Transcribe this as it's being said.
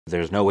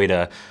There's no way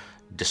to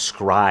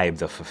describe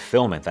the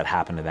fulfillment that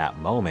happened in that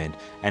moment,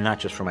 and not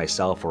just for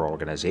myself or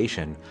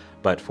organization,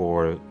 but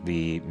for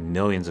the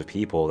millions of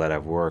people that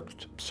have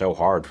worked so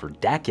hard for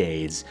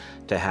decades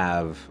to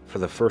have, for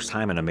the first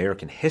time in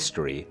American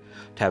history,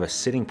 to have a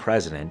sitting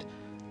president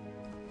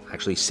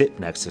actually sit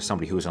next to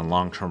somebody who is in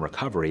long-term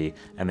recovery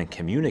and then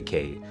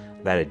communicate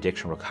that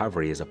addiction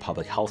recovery is a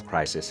public health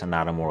crisis and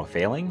not a moral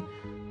failing.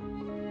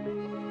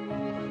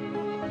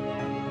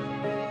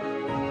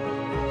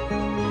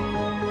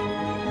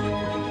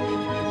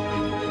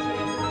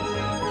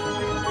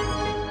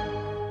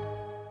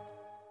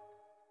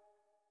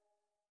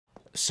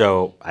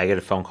 So I get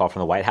a phone call from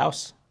the White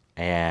House,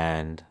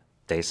 and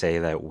they say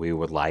that we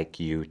would like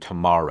you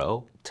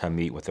tomorrow to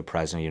meet with the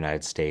President of the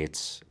United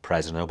States,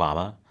 President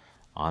Obama,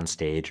 on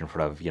stage in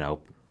front of,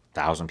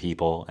 1,000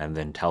 people and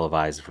then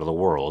televised for the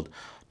world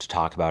to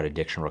talk about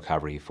addiction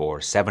recovery for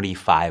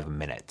 75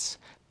 minutes.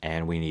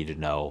 And we need to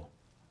know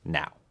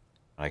now.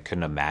 I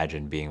couldn't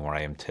imagine being where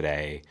I am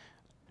today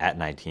at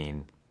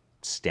 19,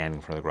 standing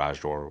in front of the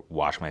garage door,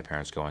 watching my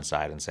parents go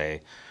inside and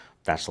say,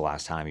 that's the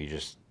last time.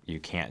 You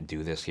can't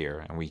do this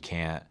here, and we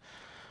can't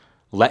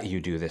let you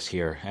do this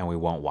here, and we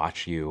won't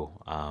watch you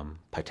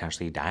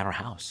potentially die in our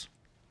house.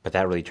 But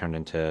that really turned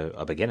into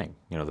a beginning,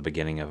 the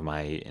beginning of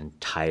my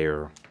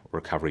entire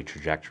recovery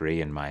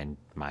trajectory and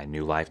my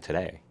new life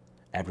today.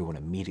 Everyone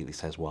immediately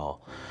says,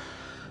 well,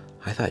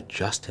 I thought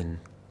Justin,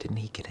 didn't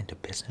he get into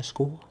business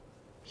school?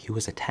 He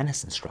was a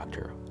tennis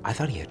instructor. I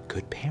thought he had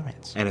good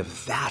parents. And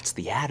if that's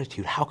the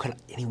attitude, how could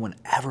anyone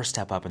ever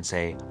step up and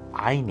say,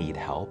 I need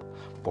help,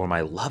 or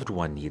my loved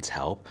one needs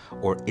help,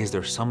 or is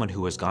there someone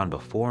who has gone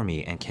before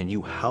me and can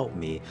you help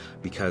me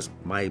because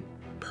my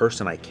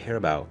person I care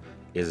about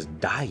is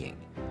dying?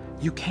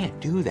 You can't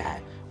do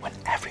that when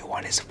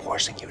everyone is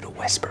forcing you to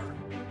whisper.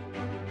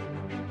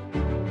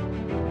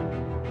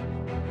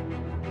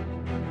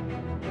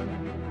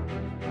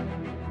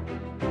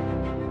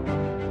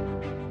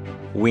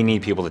 We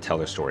need people to tell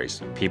their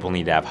stories. People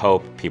need to have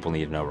hope. People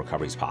need to know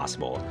recovery is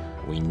possible.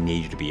 We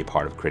need you to be a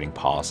part of creating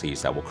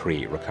policies that will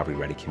create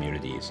recovery-ready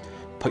communities.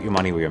 Put your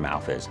money where your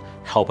mouth is.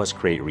 Help us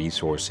create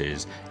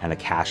resources and a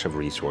cache of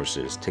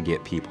resources to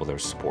get people their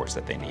supports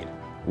that they need.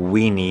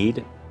 We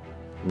need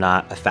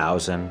not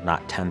 1,000,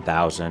 not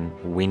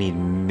 10,000. We need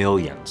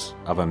millions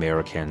of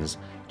Americans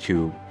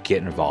to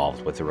get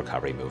involved with the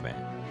recovery movement.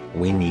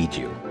 We need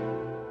you.